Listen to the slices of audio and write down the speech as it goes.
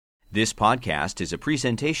This podcast is a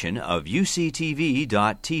presentation of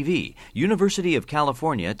UCTV.tv, University of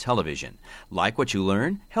California Television. Like what you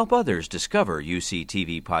learn? Help others discover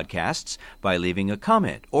UCTV podcasts by leaving a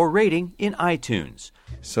comment or rating in iTunes.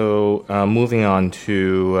 So moving on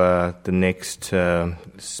to the next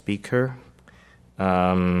speaker,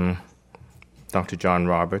 Dr. John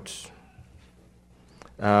Roberts.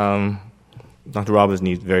 Dr. Roberts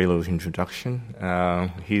needs very little introduction.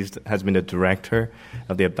 He has been the director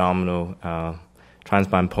of the abdominal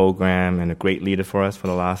transplant program and a great leader for us for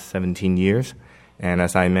the last 17 years. And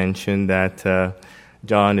as I mentioned, that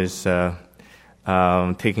John is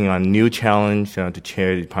taking on a new challenge to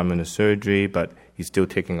chair the Department of Surgery, but he's still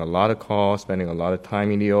taking a lot of calls, spending a lot of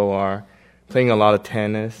time in the OR, playing a lot of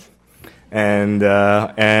tennis, and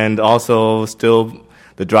also still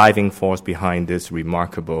the driving force behind this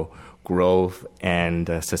remarkable growth and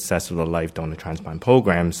success of the life donor transplant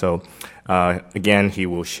program. So again, he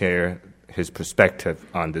will share his perspective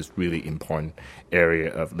on this really important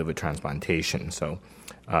area of liver transplantation. So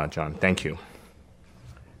John, thank you.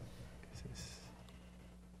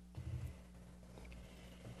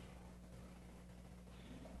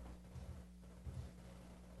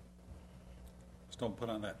 Just don't put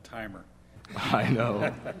on that timer. I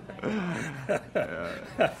know.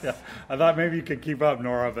 I thought maybe you could keep up,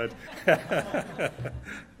 Nora, but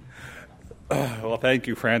well, thank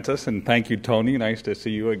you, Francis, and thank you, Tony. Nice to see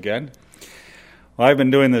you again. Well, I've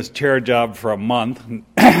been doing this chair job for a month,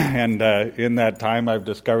 and in that time I've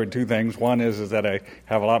discovered two things. One is that I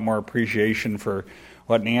have a lot more appreciation for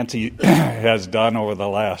what Nancy has done over the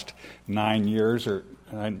last 9 years, or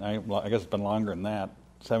I guess it's been longer than that,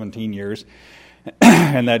 17 years.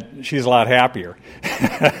 And that she's a lot happier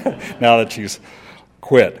now that she's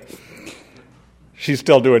quit. She's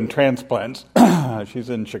still doing transplants. She's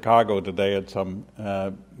in Chicago today at some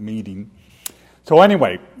meeting. So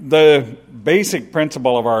anyway, the basic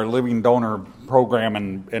principle of our living donor program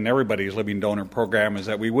and everybody's living donor program is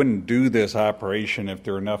that we wouldn't do this operation if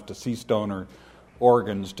there were enough deceased donor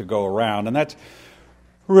organs to go around. And that's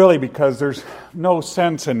really because there's no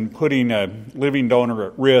sense in putting a living donor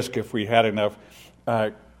at risk if we had enough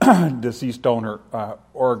deceased donor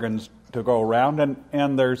organs to go around,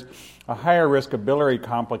 and there's a higher risk of biliary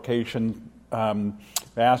complications,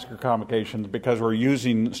 vascular complications, because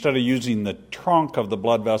instead of using the trunk of the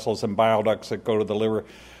blood vessels and bile ducts that go to the liver,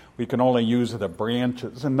 we can only use the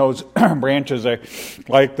branches, and those branches,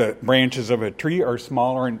 like the branches of a tree, are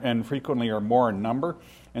smaller and frequently are more in number.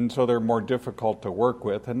 And so they're more difficult to work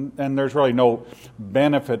with. And there's really no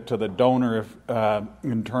benefit to the donor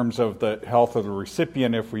in terms of the health of the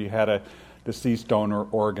recipient if we had a deceased donor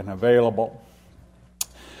organ available.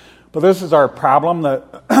 But this is our problem,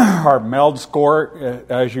 our MELD score.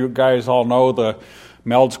 As you guys all know, the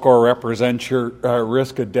MELD score represents your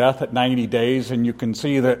risk of death at 90 days. And you can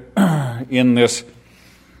see that in this,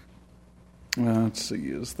 let's see,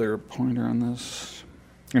 is there a pointer on this?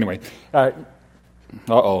 Anyway, did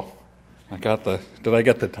I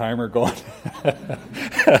get the timer going?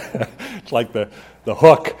 It's like the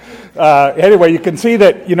hook. Anyway, you can see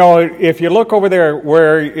that, if you look over there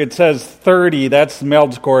where it says 30, that's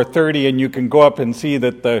MELD score 30, and you can go up and see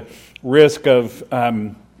that the risk of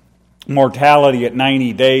mortality at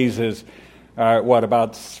 90 days is,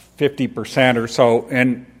 about 50% or so.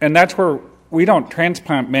 And that's where we don't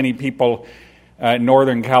transplant many people in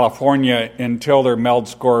Northern California until their MELD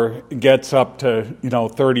score gets up to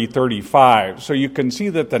 30, 35. So you can see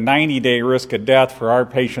that the 90-day risk of death for our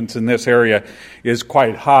patients in this area is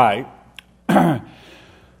quite high.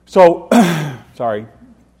 Sorry.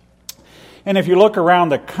 And if you look around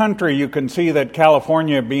the country, you can see that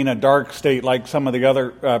California, being a dark state like some of the other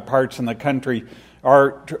parts in the country,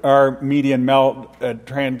 our median MELD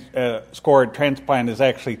score at transplant is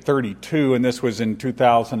actually 32, and this was in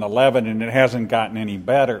 2011, and it hasn't gotten any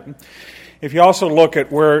better. If you also look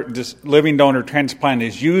at where this living donor transplant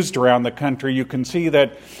is used around the country, you can see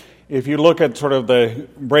that if you look at sort of the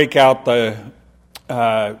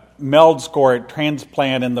MELD score at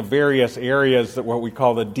transplant in the various areas, that what we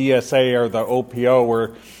call the DSA or the OPO,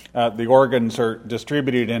 where the organs are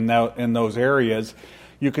distributed in those areas,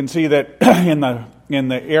 you can see that in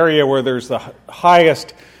the area where there's the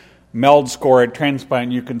highest MELD score at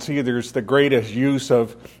transplant, you can see there's the greatest use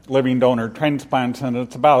of living donor transplants, and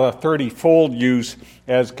it's about a 30-fold use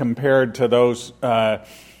as compared to those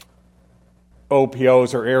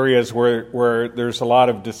OPOs or areas where there's a lot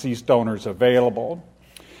of deceased donors available.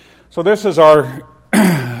 So this is our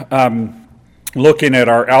looking at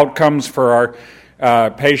our outcomes for our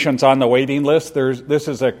patients on the waiting list. This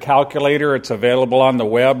is a calculator. It's available on the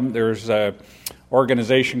web. There's an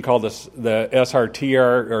organization called the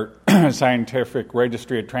SRTR, or Scientific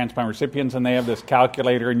Registry of Transplant Recipients, and they have this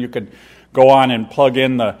calculator, and you could go on and plug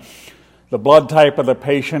in the blood type of the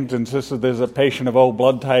patient, and this is a patient of O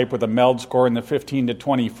blood type with a MELD score in the 15 to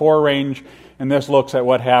 24 range, and this looks at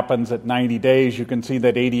what happens at 90 days. You can see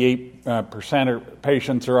that 88% of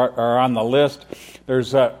patients are on the list.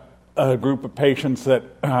 There's a group of patients that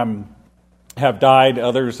have died,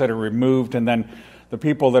 others that are removed, and then the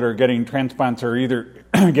people that are getting transplants are either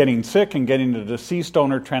getting sick and getting a deceased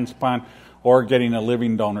donor transplant or getting a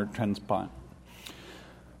living donor transplant.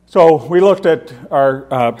 So we looked at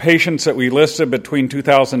our patients that we listed between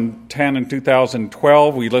 2010 and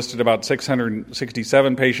 2012. We listed about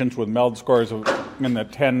 667 patients with MELD scores in the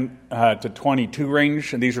 10 to 22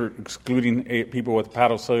 range, and these are excluding people with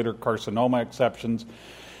hepatocellular carcinoma exceptions.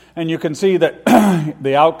 And you can see that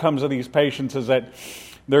the outcomes of these patients is that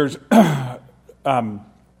there's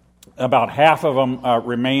about half of them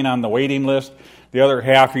remain on the waiting list. The other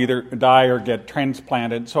half either die or get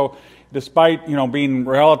transplanted. So despite being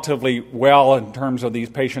relatively well in terms of these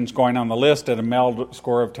patients going on the list at a MELD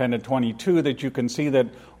score of 10 to 22, that you can see that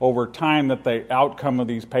over time that the outcome of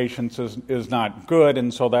these patients is not good,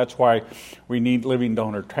 and so that's why we need living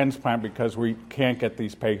donor transplant, because we can't get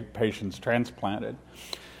these patients transplanted.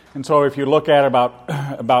 And so if you look at about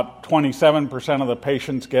 27% of the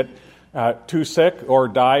patients get too sick or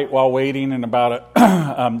die while waiting, and about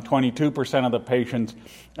 22% of the patients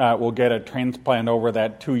will get a transplant over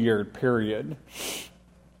that 2-year period.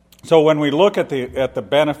 So when we look at the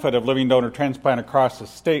benefit of living donor transplant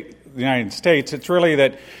across the United States, it's really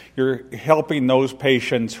that you're helping those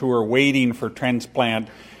patients who are waiting for transplant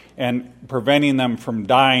and preventing them from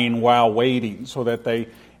dying while waiting, so that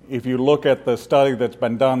if you look at the study that's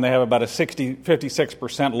been done, they have about a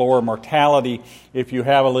 56% lower mortality if you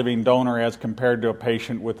have a living donor as compared to a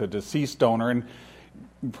patient with a deceased donor. And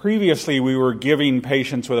previously, we were giving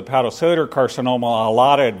patients with hepatocellular carcinoma a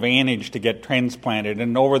lot of advantage to get transplanted.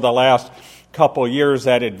 And over the last couple of years,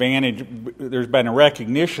 that advantage, there's been a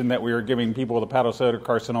recognition that we were giving people with hepatocellular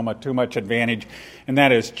carcinoma too much advantage, and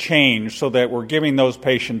that has changed so that we're giving those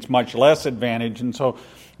patients much less advantage. And so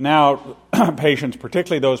now patients,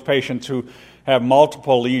 particularly those patients who have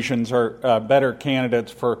multiple lesions, are better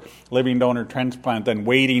candidates for living donor transplant than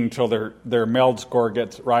waiting until their MELD score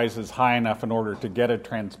rises high enough in order to get a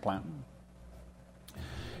transplant.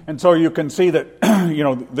 And so you can see that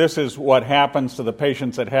this is what happens to the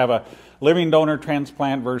patients that have a living donor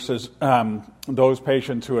transplant versus those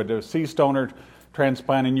patients who have a deceased donor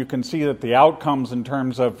transplant, and you can see that the outcomes in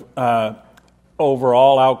terms of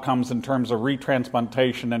overall outcomes in terms of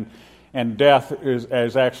retransplantation and death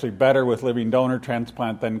is actually better with living donor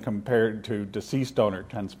transplant than compared to deceased donor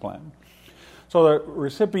transplant. So the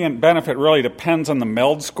recipient benefit really depends on the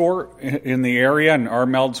MELD score in the area, and our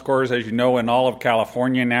MELD scores, as you know, in all of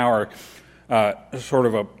California now are sort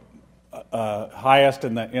of highest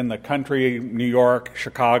in the country. New York,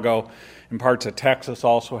 Chicago, and parts of Texas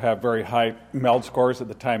also have very high MELD scores at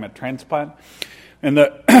the time of transplant.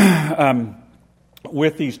 And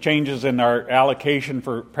with these changes in our allocation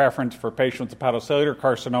for preference for patients with hepatocellular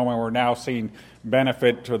carcinoma, we're now seeing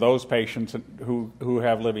benefit to those patients who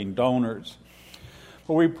have living donors.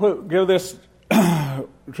 But we give this to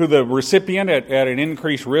the recipient at an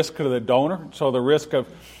increased risk to the donor. So the risk of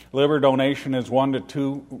liver donation is 1 to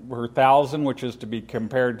 2 per 1,000, which is to be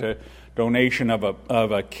compared to donation of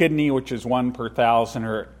a kidney, which is 1 per 1,000,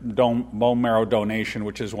 or bone marrow donation,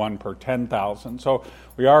 which is 1 per 10,000. So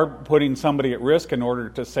we are putting somebody at risk in order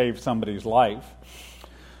to save somebody's life.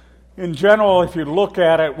 In general, if you look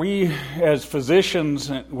at it, we as physicians,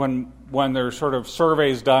 when there's sort of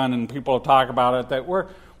surveys done and people talk about it, that we're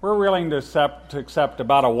willing to accept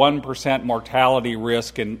about a 1% mortality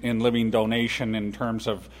risk in living donation in terms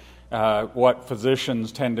of what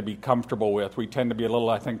physicians tend to be comfortable with. We tend to be a little,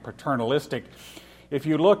 I think, paternalistic. If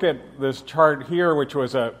you look at this chart here, which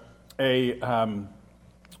was a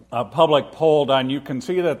public poll done, you can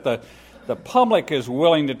see that the public is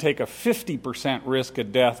willing to take a 50% risk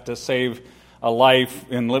of death to save a life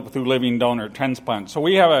through living donor transplant. So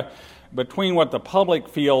we have between what the public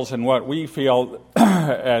feels and what we feel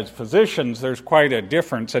as physicians, there's quite a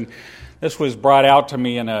difference. And this was brought out to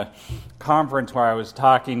me in a conference where I was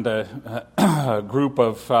talking to a group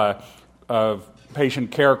of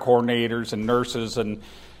patient care coordinators and nurses, and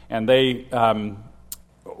they and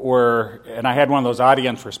I had one of those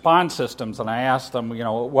audience response systems, and I asked them,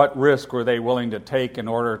 what risk were they willing to take in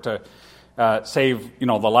order to save, the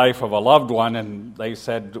life of a loved one, and they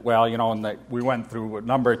said, and we went through a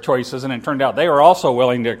number of choices, and it turned out they were also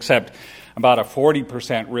willing to accept about a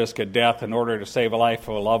 40% risk of death in order to save a life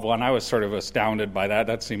of a loved one. I was sort of astounded by that.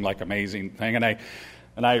 That seemed like an amazing thing, and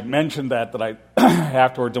And I mentioned that I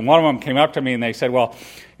afterwards, and one of them came up to me and they said, well,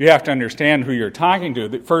 you have to understand who you're talking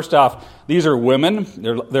to. First off, these are women.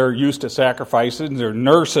 They're used to sacrifices. They're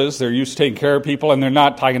nurses. They're used to taking care of people, and they're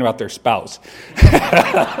not talking about their spouse.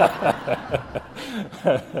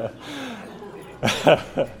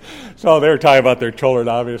 So they're talking about their children,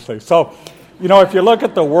 obviously. So, if you look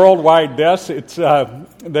at the worldwide deaths, it's a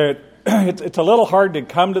little hard to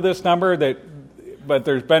come to this number, but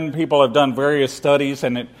there's been people have done various studies,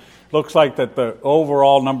 and it looks like that the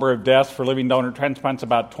overall number of deaths for living donor transplants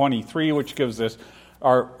about 23, which gives us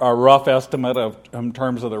our rough estimate in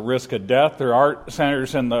terms of the risk of death. There are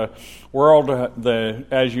centers in the world,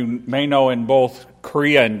 as you may know, in both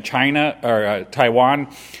Korea and China or Taiwan.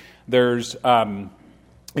 There's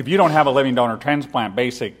if you don't have a living donor transplant,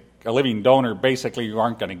 basically you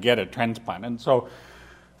aren't going to get a transplant. And so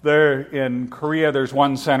there in Korea, there's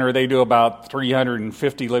one center, they do about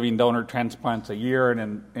 350 living donor transplants a year,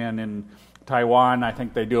 and in Taiwan, I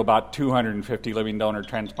think they do about 250 living donor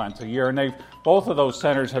transplants a year. And both of those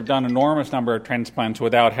centers have done an enormous number of transplants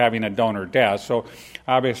without having a donor death. So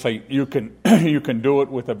obviously you can do it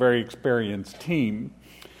with a very experienced team.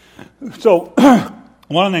 So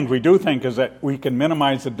one of the things we do think is that we can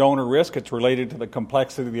minimize the donor risk. It's related to the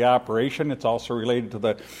complexity of the operation. It's also related to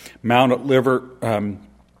the amount of liver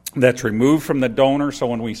that's removed from the donor. So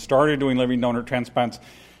when we started doing living donor transplants,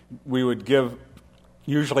 we would give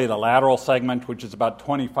usually the lateral segment, which is about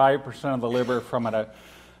 25% of the liver from an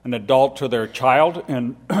adult to their child,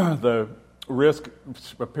 and the risk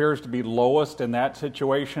appears to be lowest in that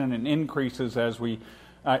situation and increases as we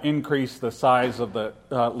increase the size of the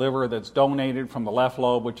liver that's donated from the left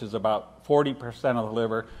lobe, which is about 40% of the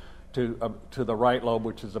liver, to the right lobe,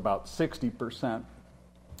 which is about 60%.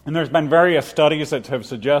 And there's been various studies that have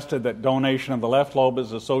suggested that donation of the left lobe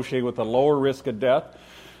is associated with a lower risk of death.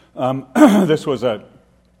 This was a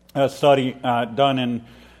study done in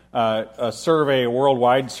a survey, a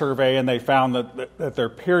worldwide survey, and they found that there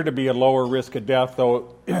appeared to be a lower risk of death,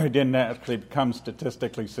 though it didn't actually become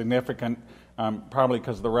statistically significant, probably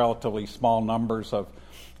because of the relatively small numbers of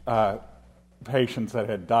patients that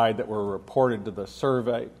had died that were reported to the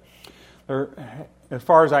survey. As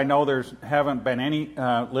far as I know, there haven't been any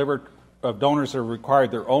liver of donors that have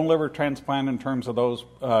required their own liver transplant in terms of those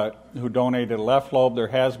who donated a left lobe. There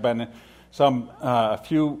has been a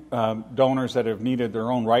few donors that have needed their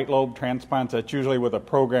own right lobe transplants. That's usually with a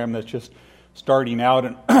program that's just starting out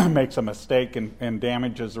and makes a mistake and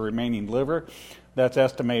damages the remaining liver. That's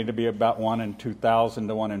estimated to be about 1 in 2,000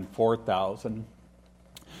 to 1 in 4,000.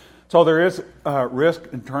 So there is risk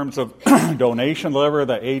in terms of donation liver.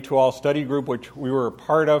 The A2All study group, which we were a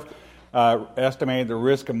part of, estimated the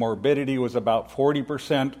risk of morbidity was about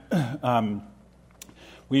 40%.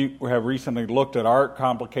 We have recently looked at our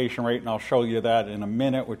complication rate, and I'll show you that in a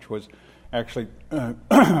minute, which was actually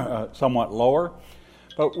somewhat lower.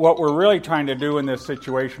 But what we're really trying to do in this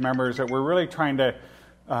situation, remember, is that we're really trying to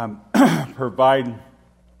provide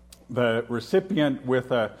the recipient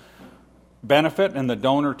with a benefit, and the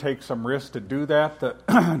donor takes some risk to do that. The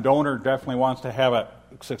donor definitely wants to have a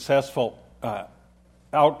successful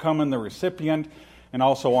outcome in the recipient, and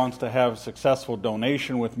also wants to have successful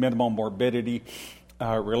donation with minimal morbidity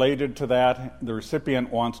related to that. The recipient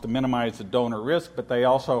wants to minimize the donor risk, but they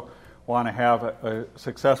also want to have a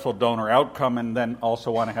successful donor outcome, and then also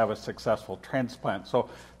want to have a successful transplant. So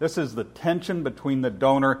this is the tension between the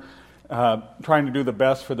donor trying to do the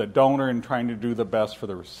best for the donor and trying to do the best for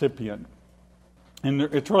the recipient. And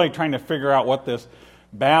it's really trying to figure out what this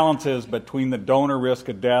balance is between the donor risk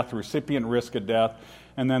of death, recipient risk of death,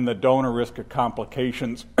 and then the donor risk of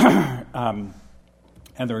complications and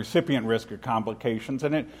the recipient risk of complications.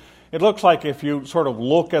 And it looks like if you sort of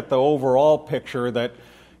look at the overall picture that,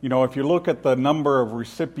 if you look at the number of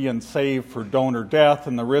recipients saved for donor death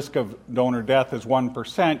and the risk of donor death is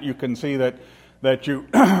 1%, you can see that you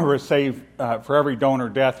save, for every donor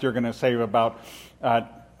death, you're going to save about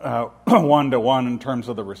 1 to 1 in terms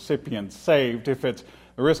of the recipients saved. If it's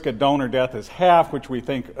the risk of donor death is half, which we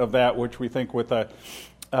think with it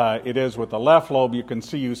is with the left lobe, you can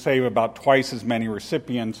see you save about twice as many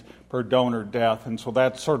recipients per donor death, and so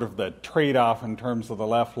that's sort of the trade-off in terms of the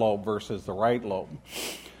left lobe versus the right lobe.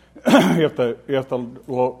 If the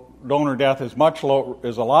donor death is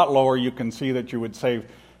a lot lower, you can see that you would save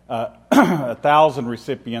 1,000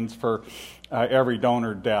 recipients for every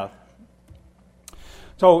donor death.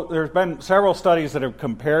 So there's been several studies that have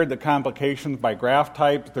compared the complications by graft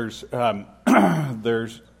type. There's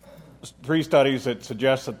 3 studies that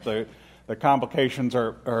suggest that the complications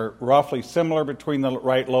are roughly similar between the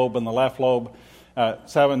right lobe and the left lobe.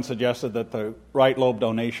 7 suggested that the right lobe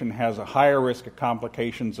donation has a higher risk of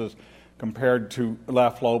complications as compared to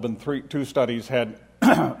left lobe, and 2 studies had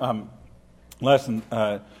less than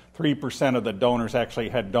 3% of the donors actually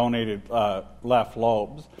had donated left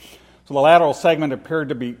lobes. So the lateral segment appeared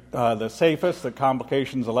to be the safest. The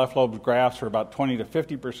complications of left lobe grafts were about 20 to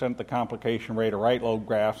 50% the complication rate of right lobe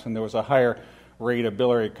grafts, and there was a higher rate of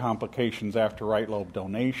biliary complications after right lobe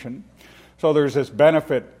donation. So there's this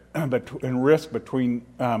benefit in risk between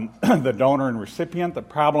the donor and recipient. The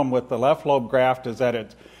problem with the left lobe graft is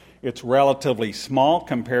that it's relatively small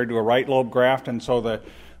compared to a right lobe graft, and so the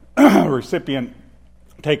recipient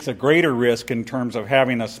takes a greater risk in terms of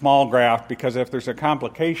having a small graft, because if there's a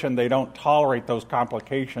complication, they don't tolerate those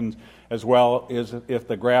complications as well as if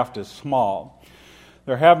the graft is small.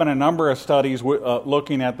 There have been a number of studies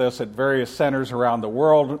looking at this at various centers around the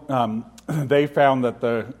world. They found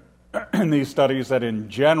that in these studies that in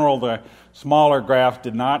general the smaller graft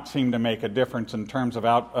did not seem to make a difference in terms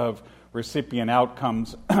of recipient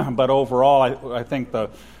outcomes, but overall I think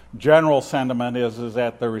the general sentiment is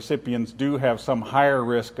that the recipients do have some higher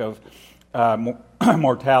risk of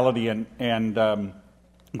mortality and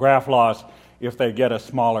graft loss if they get a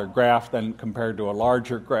smaller graft than compared to a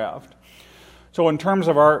larger graft. So in terms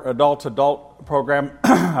of our adult program,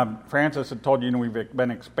 Francis had told you, we've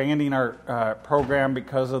been expanding our program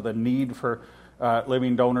because of the need for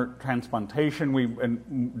living donor transplantation. We've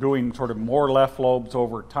been doing sort of more left lobes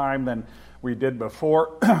over time than we did before,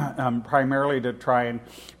 primarily to try and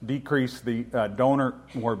decrease the donor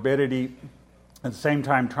morbidity, at the same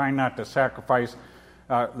time trying not to sacrifice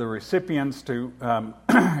the recipients to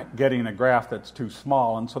getting a graft that's too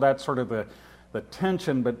small. And so that's sort of the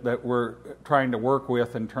tension that we're trying to work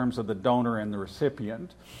with in terms of the donor and the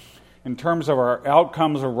recipient. In terms of our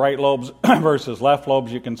outcomes of right lobes versus left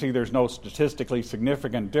lobes, you can see there's no statistically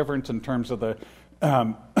significant difference in terms of the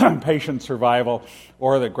patient survival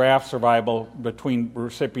or the graft survival between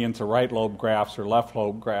recipients of right lobe grafts or left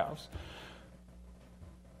lobe grafts.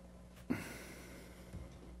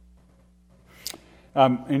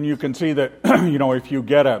 And you can see that, if you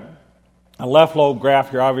get a left lobe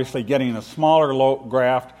graft, you're obviously getting a smaller lobe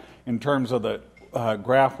graft in terms of the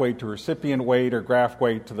graft weight to recipient weight or graft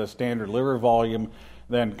weight to the standard liver volume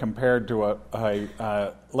than compared to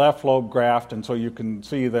a left lobe graft. And so you can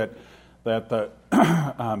see that the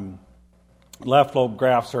left lobe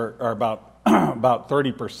grafts are about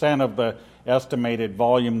 30% of the estimated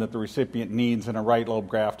volume that the recipient needs, and a right lobe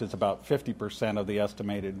graft is about 50% of the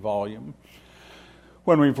estimated volume.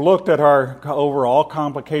 When we've looked at our overall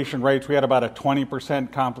complication rates, we had about a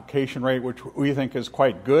 20% complication rate, which we think is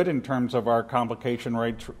quite good in terms of our complication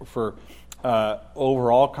rates for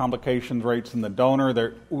overall complications rates in the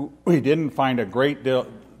donor. We didn't find a great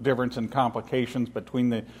difference in complications between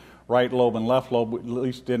the right lobe and left lobe, at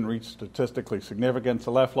least didn't reach statistically significance.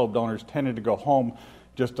 The left lobe donors tended to go home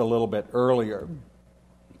just a little bit earlier.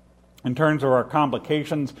 In terms of our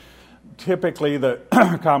complications, typically the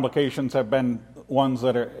complications have been ones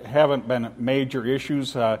that haven't been major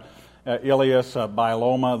issues, ileus,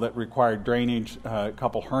 myeloma that required drainage, a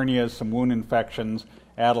couple hernias, some wound infections,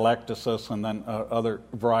 atelectasis, and then other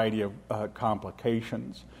variety of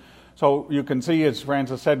complications. So you can see, as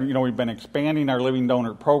Francis said, we've been expanding our living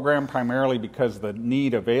donor program primarily because of the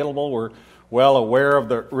need available. We're well aware of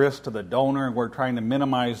the risk to the donor, and we're trying to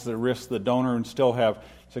minimize the risk to the donor and still have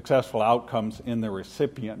successful outcomes in the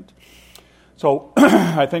recipient. So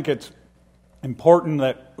I think it's important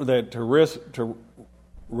that to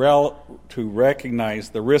recognize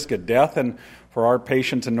the risk of death, and for our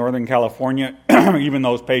patients in Northern California, even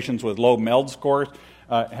those patients with low MELD scores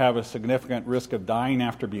have a significant risk of dying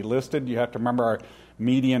after being listed. You have to remember our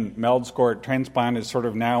median MELD score at transplant is sort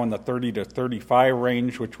of now in the 30 to 35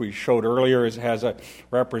 range, which we showed earlier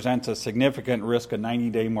represents a significant risk of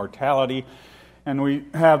 90-day mortality. And we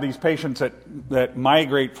have these patients that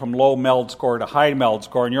migrate from low MELD score to high MELD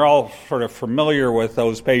score, and you're all sort of familiar with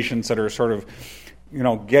those patients that are sort of,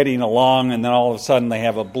 getting along, and then all of a sudden they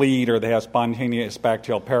have a bleed, or they have spontaneous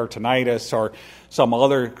bacterial peritonitis, or some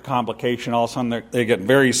other complication. All of a sudden they get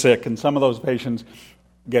very sick, and some of those patients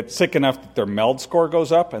get sick enough that their MELD score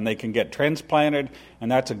goes up, and they can get transplanted, and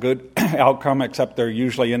that's a good outcome. Except they're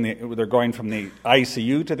usually they're going from the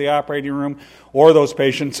ICU to the operating room, or those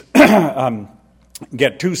patients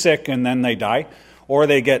get too sick and then they die, or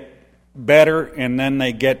they get better and then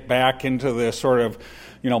they get back into the sort of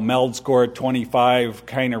MELD score at 25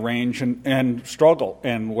 kind of range and struggle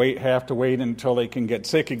and have to wait until they can get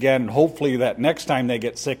sick again. And hopefully that next time they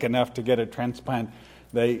get sick enough to get a transplant,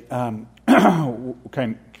 they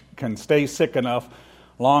can stay sick enough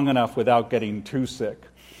long enough without getting too sick.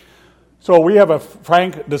 So we have a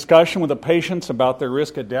frank discussion with the patients about their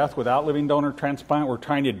risk of death without living donor transplant. We're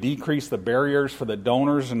trying to decrease the barriers for the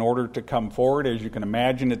donors in order to come forward. As you can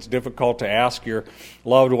imagine, it's difficult to ask your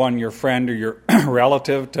loved one, your friend, or your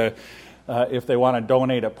relative to if they want to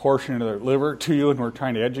donate a portion of their liver to you, and we're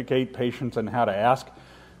trying to educate patients on how to ask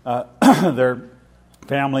their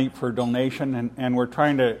family for donation, and we're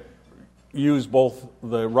trying to use both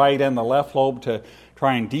the right and the left lobe to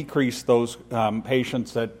try and decrease those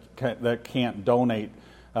patients that can't donate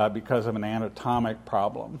because of an anatomic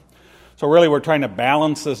problem. So really we're trying to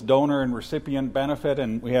balance this donor and recipient benefit,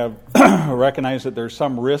 and we have recognized that there's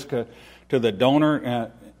some risk to the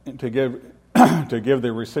donor to give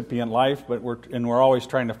the recipient life, but we're always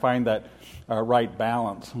trying to find that right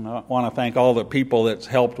balance. And I want to thank all the people that's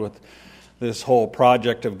helped with this whole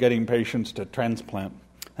project of getting patients to transplant.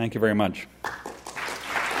 Thank you very much.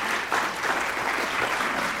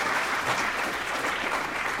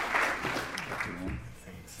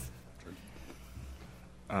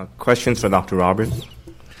 Questions for Dr. Roberts?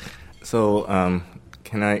 So,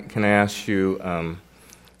 can I ask you,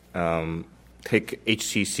 take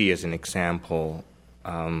HCC as an example.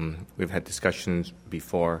 We've had discussions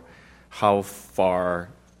before.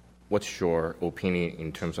 What's your opinion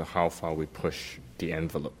in terms of how far we push the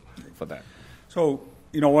envelope for that? So,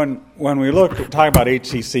 when we talk about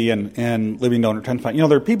HCC and living donor transplant,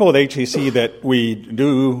 there are people with HCC that we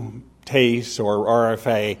do TACE or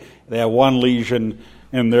RFA. They have one lesion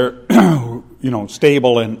and they're,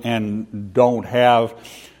 stable and don't have,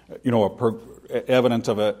 evidence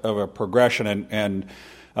of a progression. And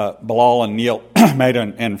Bilal and Neil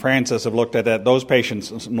and Francis have looked at that. Those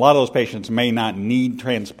patients, a lot of those patients may not need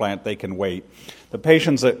transplant. They can wait. The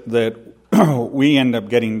patients that we end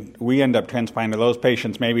up transplanting those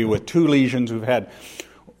patients maybe with two lesions who've had,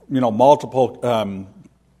 multiple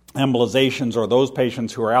embolizations, or those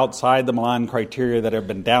patients who are outside the Milan criteria that have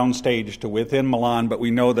been downstaged to within Milan, but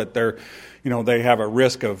we know that they have a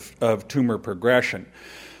risk of tumor progression.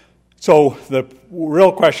 So the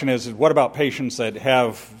real question is what about patients that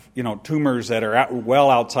have tumors that are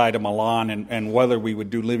well outside of Milan, and whether we would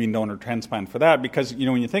do living donor transplant for that? Because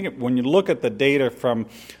when you look at the data from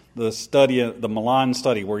the study, the Milan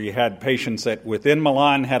study, where you had patients that within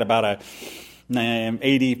Milan had about a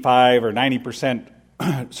 85 or 90%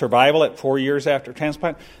 survival at 4 years after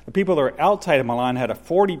transplant. The people that are outside of Milan had a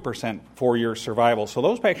 40% 4-year survival. So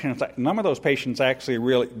those patients, none of those patients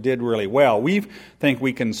actually did really well. We think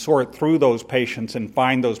we can sort through those patients and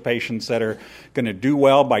find those patients that are going to do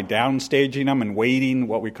well by downstaging them and waiting,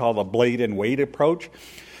 what we call the blade and wait approach.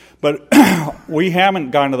 But we haven't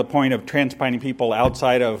gotten to the point of transplanting people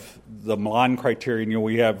outside of the Milan criteria.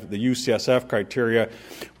 We have the UCSF criteria.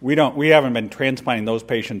 We haven't been transplanting those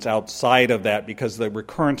patients outside of that because the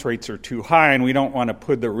recurrence rates are too high, and we don't want to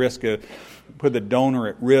put the donor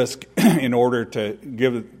at risk in order to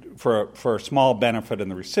give for a small benefit in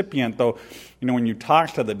the recipient. Though, when you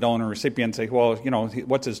talk to the donor recipient, say, well,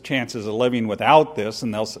 what's his chances of living without this?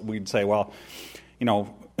 And we'd say, well,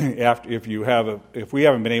 if we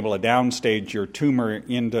haven't been able to downstage your tumor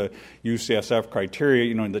into UCSF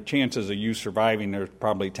criteria, the chances of you surviving are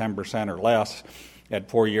probably 10% or less at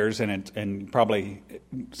 4 years, and probably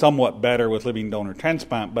somewhat better with living donor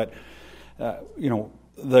transplant. But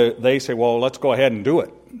they say, well, let's go ahead and do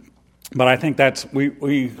it. But I think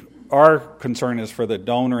our concern is for the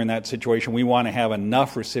donor in that situation. We want to have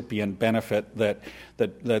enough recipient benefit that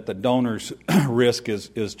the donor's risk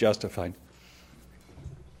is justified.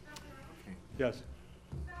 Yes.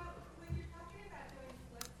 So when you're talking about doing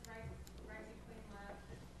splits right between left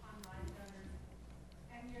on live donors,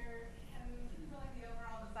 and really the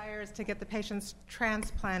overall desire is to get the patients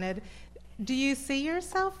transplanted, do you see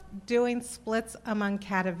yourself doing splits among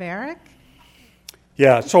cadaveric?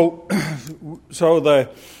 Yeah. So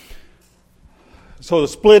the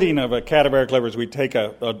splitting of a cadaveric liver is we take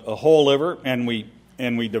a whole liver and we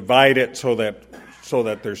divide it so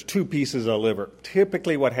that there's two pieces of liver.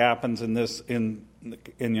 Typically what happens in the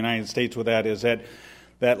United States with that is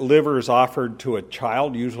that liver is offered to a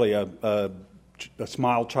child, usually a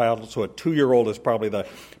small child. So a 2-year-old is probably the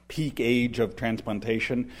peak age of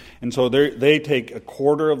transplantation. And so they take a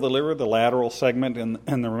quarter of the liver, the lateral segment,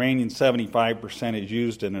 and the remaining 75% is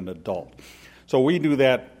used in an adult. So we do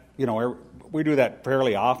that, we do that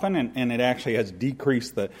fairly often, and it actually has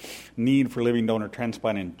decreased the need for living donor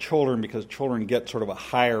transplant in children because children get sort of a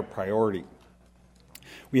higher priority.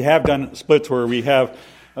 We have done splits where we have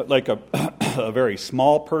like a very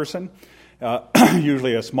small person,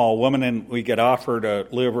 usually a small woman, and we get offered a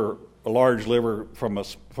large liver from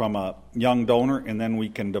a young donor, and then we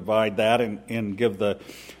can divide that and give the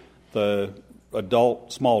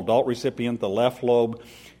small adult recipient, the left lobe,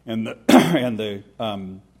 and the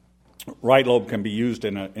right lobe can be used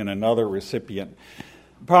in another recipient.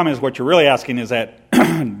 The problem is, what you're really asking is that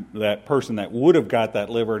that person that would have got that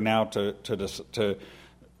liver now to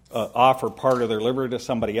offer part of their liver to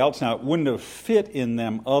somebody else. Now, it wouldn't have fit in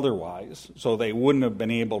them otherwise, so they wouldn't have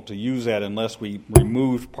been able to use that unless we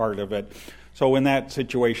removed part of it. So in that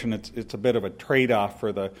situation, it's a bit of a trade-off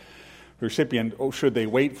for the recipient. Should they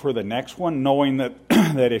wait for the next one, knowing that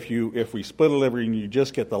that if we split a liver and you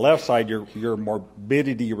just get the left side, your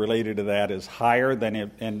morbidity related to that is higher than if.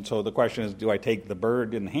 And so the question is, do I take the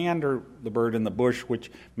bird in hand or the bird in the bush,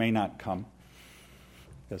 which may not come?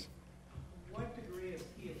 Yes. What degree of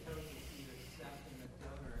steatosis do you accept in the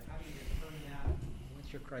donor? How do you determine that?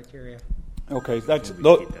 What's your criteria? Okay,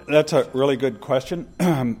 that's a really good question.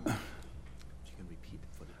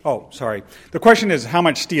 Oh, sorry. The question is, how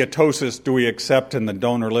much steatosis do we accept in the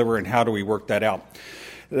donor liver, and how do we work that out?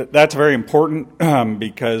 That's very important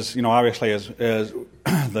because, obviously, as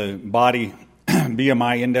the body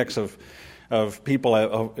BMI index of people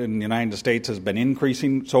in the United States has been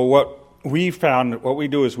increasing. So what we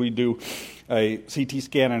do is we do a CT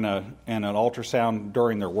scan and an ultrasound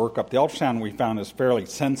during their workup. The ultrasound we found is fairly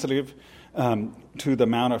sensitive to the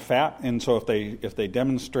amount of fat, and so if they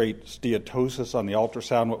demonstrate steatosis on the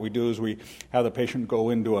ultrasound, what we do is we have the patient go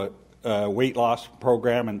into a weight loss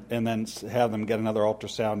program and then have them get another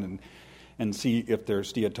ultrasound and see if their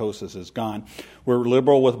steatosis is gone. We're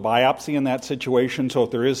liberal with biopsy in that situation, so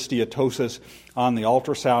if there is steatosis on the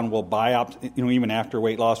ultrasound, we'll biopsy, even after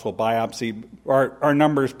weight loss, we'll biopsy. Our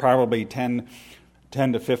number is probably 10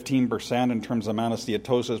 to 15% in terms of amount of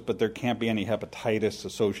steatosis, but there can't be any hepatitis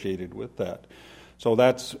associated with that. So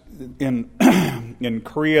that's in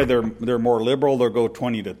Korea. They're more liberal. They'll go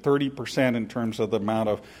 20 to 30% in terms of the amount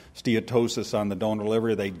of steatosis on the donor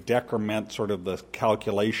liver. They decrement sort of the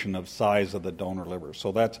calculation of size of the donor liver.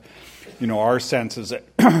 So that's, our sense is that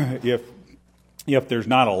if there's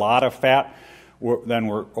not a lot of fat, then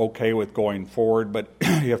we're okay with going forward. But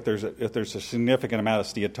if there's a significant amount of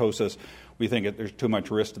steatosis, we think there's too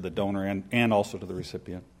much risk to the donor and also to the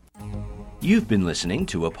recipient. You've been listening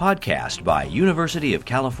to a podcast by University of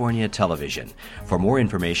California Television. For more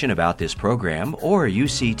information about this program or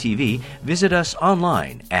UCTV, visit us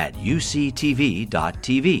online at uctv.tv.